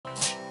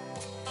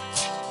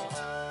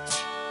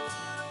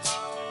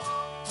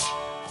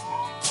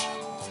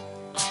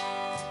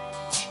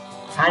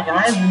Hi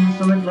guys, this is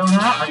Sumit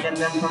Loha again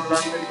from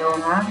Learn with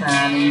Loha,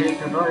 and in this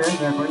tutorial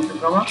we are going to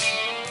cover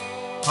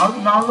how to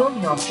download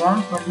your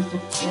Form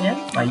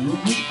 26AS by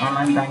using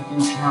online banking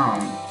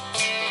account.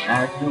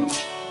 As you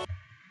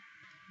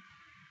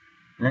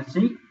Let's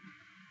see,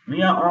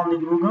 we are on the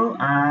Google,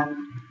 and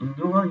in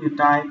Google you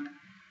type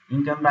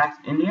Income Tax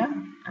India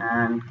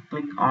and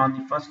click on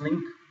the first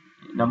link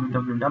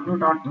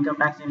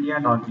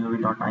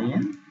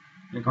www.incometaxindia.gov.in.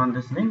 Click on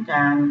this link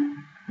and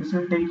this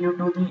will take you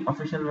to the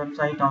official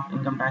website of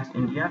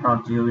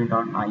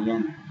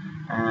incometaxindia.gov.in,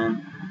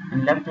 and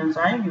in left hand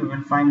side you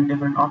will find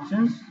different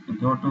options.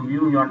 Go to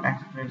view your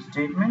tax credit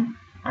statement,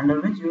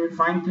 under which you will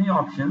find three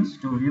options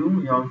to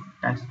view your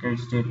tax credit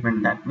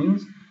statement. That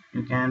means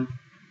you can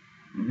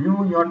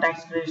view your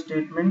tax credit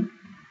statement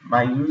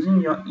by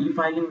using your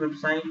e-filing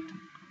website,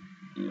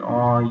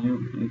 or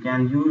you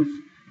can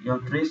use your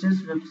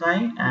traces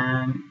website,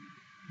 and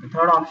the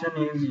third option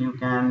is you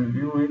can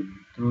view it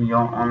through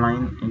your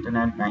online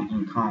internet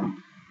banking account.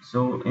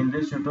 So in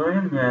this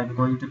tutorial we are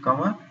going to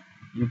cover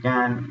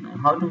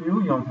how to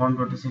view your Form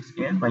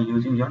 26AS by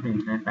using your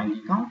internet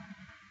banking account.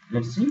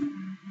 Let's see.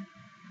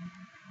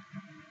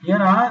 Here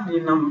are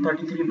the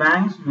 33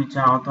 banks which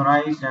are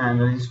authorized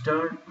and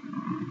registered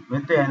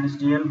with the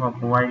NSDL for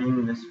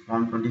providing this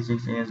Form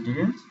 26AS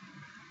details.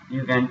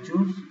 You can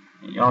choose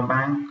your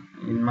bank.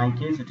 In my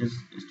case it is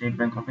State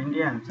Bank of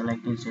India. I'm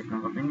selecting State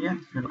Bank of India.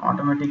 This will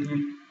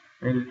automatically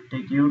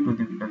take you to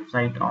the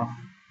website of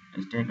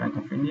State Bank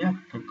of India.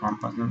 Click on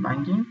personal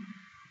banking,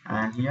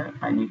 and here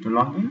I need to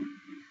log in.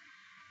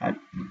 I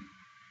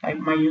type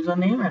my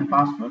username and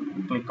password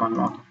and click on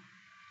login.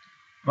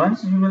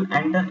 Once you will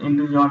enter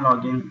into your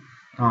login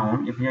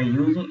account, if you are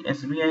using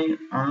SBI,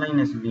 online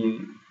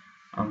SBI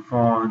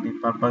for the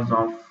purpose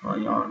of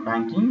your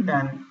banking,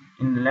 then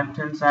in the left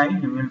hand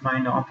side you will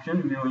find the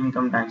option view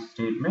income tax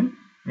statement.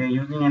 If you are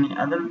using any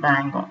other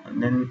bank,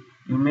 then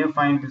you may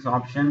find this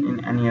option in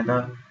any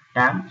other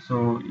tab,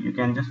 so you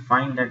can just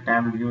find that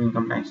tab view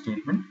income tax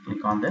statement.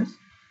 Click on this,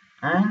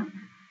 and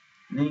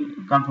the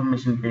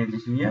confirmation page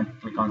is here.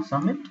 Click on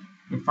submit.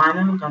 The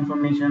final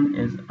confirmation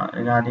is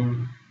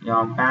regarding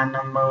your PAN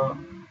number,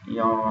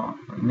 your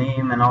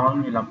name and all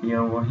will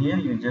appear over here.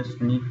 You just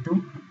need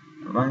to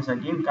once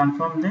again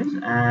confirm this,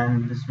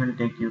 and this will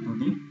take you to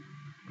the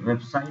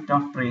website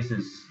of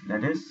traces,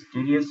 that is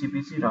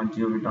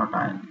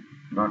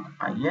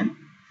tdscpc.gov.in,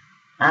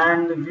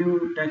 and the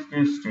view tax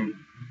credit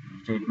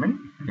statement.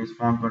 It is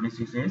Form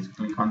 26AS.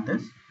 Click on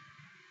this,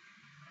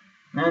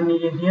 and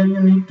here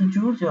you need to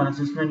choose your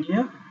assessment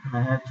year.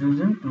 I have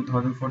chosen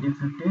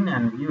 2014-15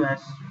 and view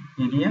as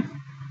PDF.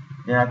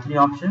 There are three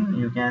options.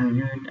 You can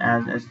view it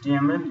as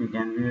HTML, you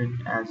can view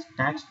it as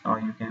text, or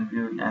you can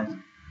view it as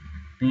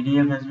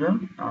PDF as well.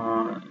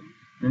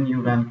 Then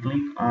you can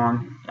click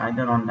on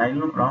either on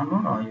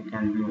download, or you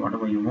can view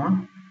whatever you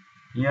want.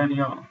 Here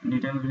your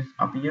details will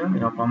appear,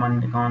 your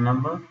permanent account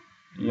number,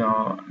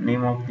 your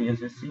name of the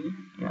SSC,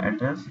 your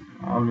address,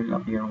 all will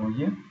appear over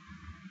here.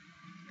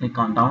 Click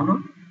on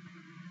download.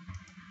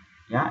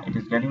 Yeah, it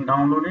is getting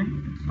downloaded.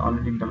 It's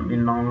already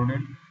been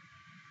downloaded.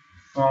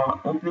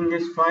 For opening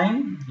this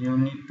file, you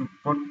need to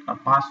put a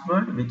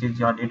password, which is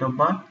your date of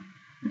birth.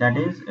 That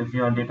is, if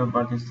your date of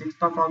birth is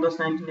 6th of August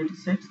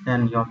 1986,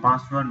 then your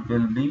password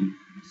will be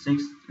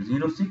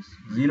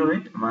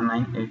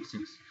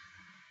 606081986.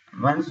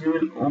 Once you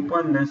will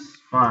open this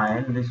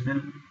file, this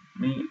will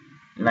be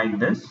like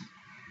this.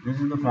 This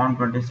is the Form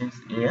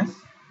 26AS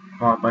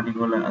for a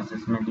particular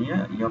assessment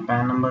year. Your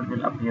PAN number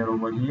will appear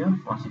over here.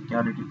 For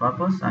security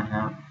purpose, I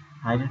have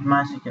hidden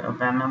my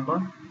PAN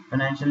number.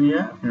 Financial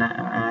year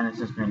and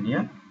assessment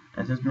year.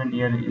 Assessment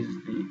year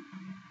is the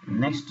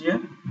next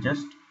year,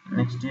 just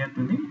next year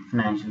to the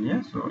financial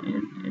year. So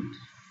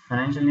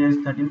financial year is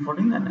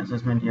 13-14 and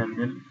assessment year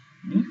will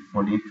be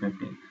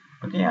 14-15.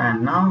 Okay,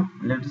 and now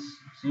let's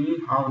see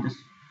how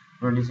this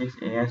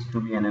 26AS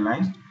to be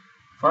analyzed.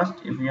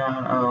 First, if you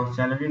are a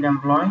salaried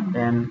employee,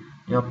 then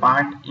your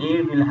part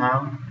A will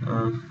have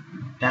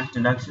tax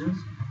deductions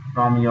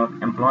from your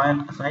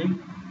employer side.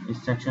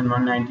 Is section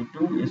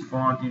 192 is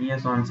for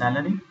TDS on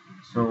salary,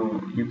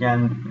 so you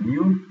can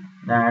view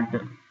that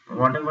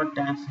whatever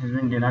tax has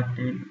been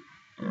deducted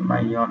by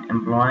your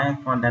employer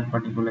for that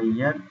particular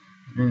year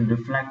has been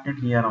reflected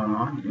here or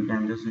not. You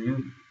can just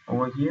view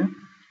over here.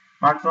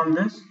 Apart from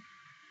this,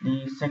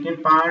 the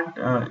second part,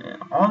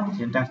 all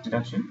the tax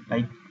deduction,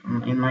 like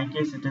in my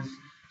case it is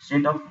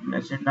State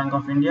Bank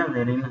of India,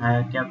 wherein I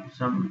have kept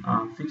some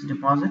fixed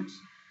deposits.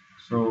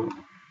 So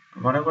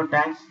whatever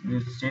tax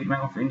the State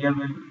Bank of India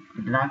will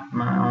deduct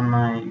on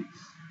my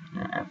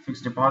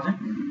fixed deposit,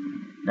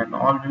 that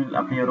all will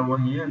appear over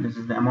here. This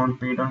is the amount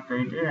paid or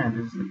credited, and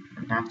this is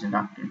the tax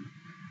deducted,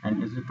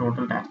 and this is the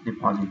total tax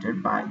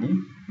deposited by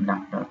the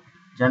deductor.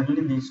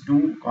 Generally these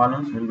two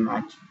columns will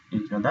match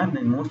each other.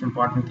 The most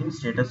important thing,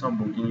 status of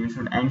booking. You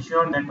should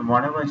ensure that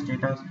whatever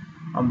status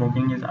of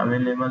booking is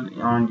available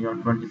on your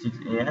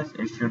 26AS,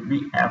 it should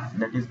be F,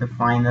 that is the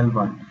final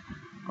one.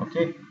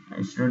 Okay,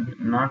 it should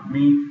not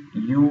be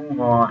U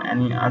or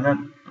any other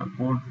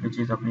code which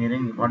is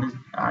appearing, what is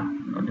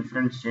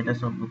different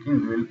status of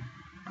booking, we will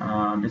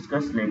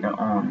discuss later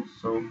on.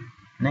 So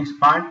next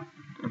part,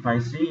 if I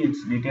see,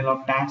 it's detail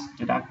of tax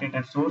deducted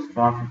at source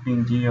for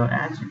 15G or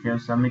H. If you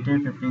have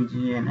submitted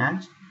 15G and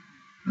H,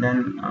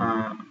 then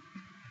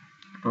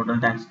total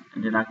tax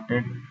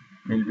deducted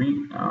will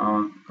be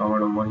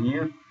covered over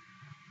here.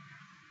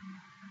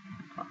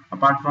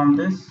 Apart from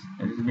this,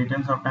 it is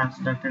details of tax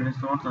deducted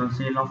resource on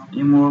sale of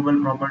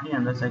immovable property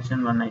under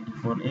section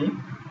 194A.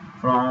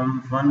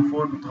 From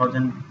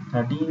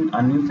 1/4/2013,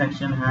 a new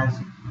section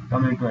has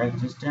come into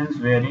existence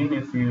wherein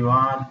if you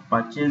are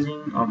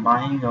purchasing or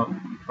buying a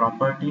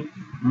property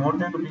more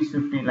than rupees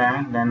 50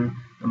 lakh, then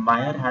the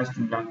buyer has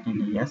to deduct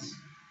TDS,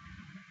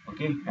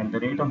 okay, at the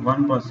rate of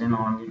 1%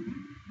 on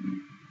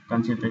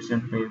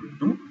consideration paid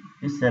to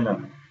the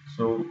seller.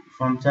 So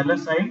from seller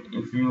side,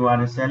 if you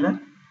are a seller,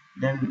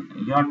 then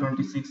your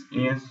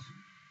 26AS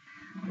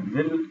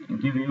will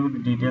give you the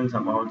details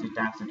about the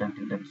tax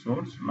deducted at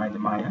source by the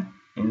buyer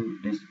in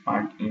this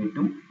part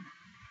A2.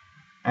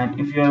 And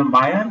if you are a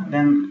buyer,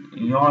 then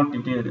your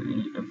detail,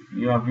 if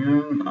you are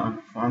viewing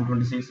form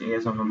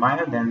 26AS of a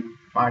buyer, then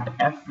part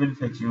F will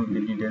fetch you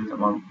the details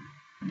about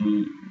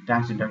the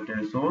tax deducted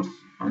at source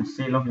on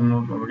sale of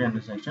immovable property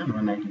under section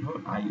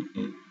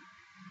 194IA.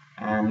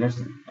 And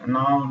let's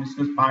now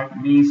discuss part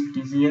B is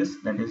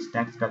TCS, that is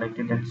tax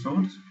collected at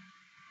source.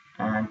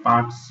 And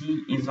part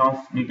C is of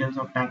details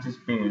of taxes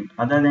paid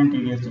other than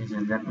TDS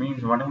TCS. That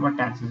means whatever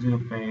taxes you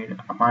paid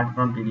apart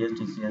from TDS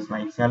TCS,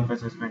 like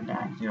self-assessment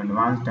tax, your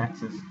advanced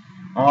taxes,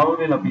 all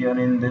will appear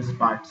in this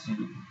part C.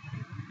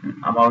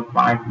 About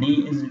part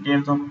D is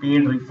details of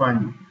paid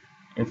refund.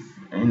 If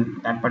in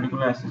that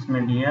particular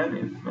assessment year,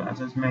 if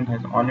assessment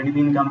has already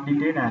been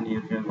completed and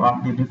if you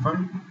got the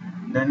refund,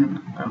 then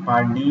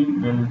part D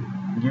will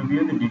give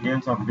you the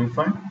details of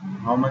refund,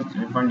 how much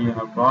refund you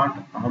have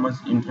got, how much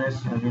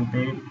interest has been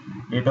paid,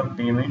 date of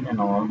payment, and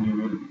all you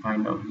will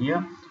find out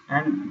here.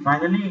 And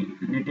finally,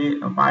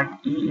 part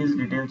E is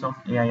details of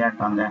AIR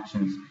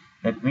transactions.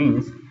 That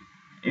means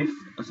if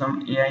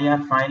some AIR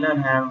filer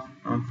have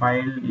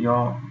filed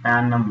your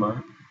PAN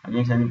number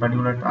against any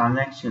particular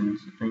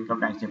transactions to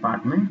income tax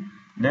department,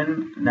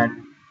 then that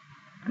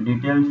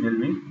details will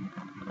be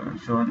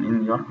shown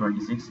in your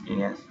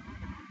 26AS.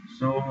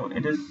 So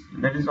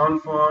that is all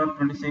for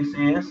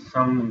 26AS.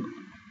 Some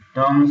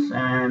terms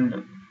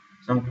and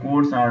some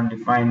codes are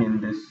defined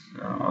in this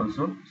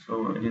also,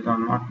 so it is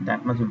not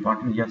that much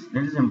important. Yes,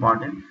 this is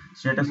important.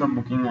 Status of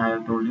booking, I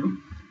have told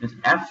you, this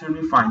F should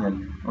be final.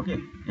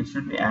 Okay, it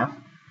should be F.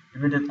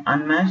 If it is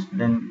unmatched,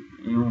 then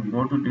you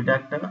go to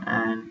deductor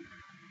and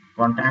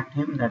contact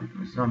him that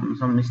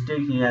some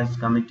mistake he has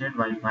committed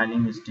while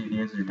filing his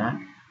TDS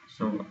return.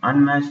 So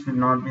unmatched should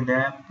not be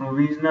there.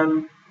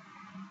 Provisional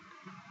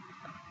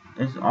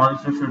is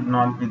also should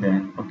not be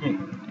there. Okay,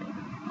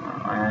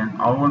 and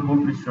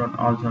overbooked should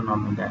also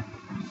not be there.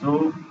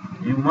 So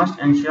you must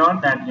ensure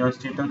that your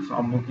status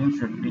of booking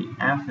should be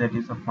F, that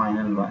is the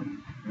final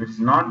one. If it is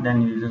not,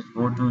 then you just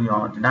go to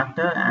your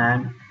deductor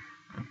and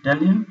tell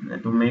him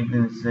to make the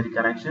necessary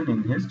correction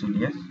in his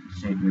TDS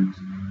statements.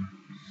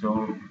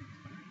 So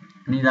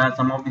these are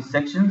some of the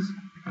sections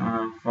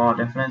for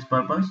reference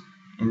purpose.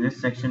 In this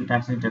section,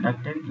 tax is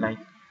deducted, like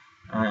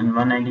in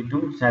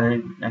 192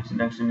 salary tax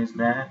deduction is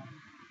there,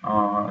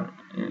 or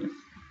if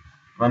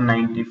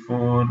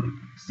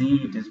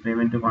 194C it is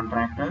payment to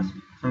contractors,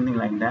 something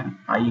like that.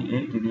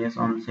 IA TDS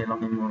on sale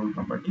of immovable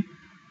property.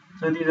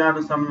 So these are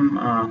some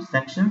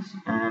sections,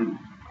 and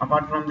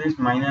apart from this,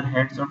 minor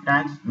heads of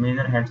tax,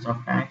 major heads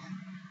of tax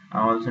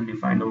are also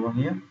defined over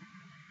here.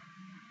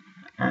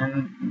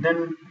 And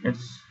then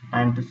it's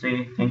time to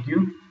say thank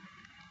you.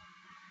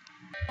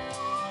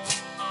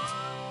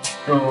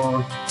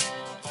 So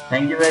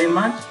thank you very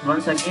much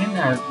once again.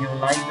 If you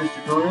like this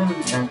tutorial,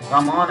 then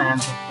come on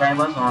and subscribe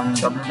us on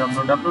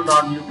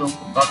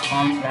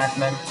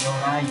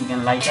www.youtube.com/learnslowhigh. You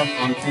can like us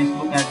on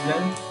Facebook as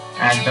well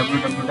at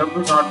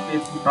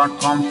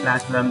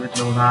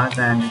www.facebook.com/learnwithlowhigh,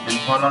 and you can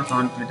follow us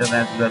on Twitter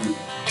as well.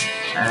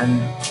 And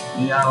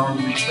we are on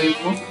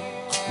Facebook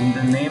in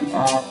the name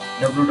of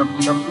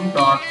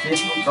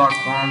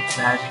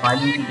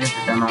www.facebook.com/filing TDS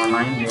return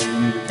online,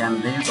 wherein you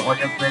can raise all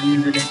your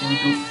queries relating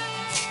to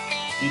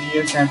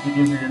TDS and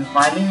TDS return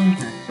filing.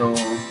 So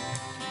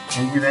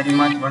thank you very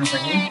much once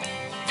again.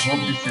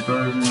 Hope this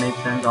tutorial makes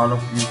sense for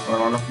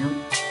all of you.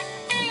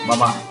 Bye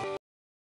bye.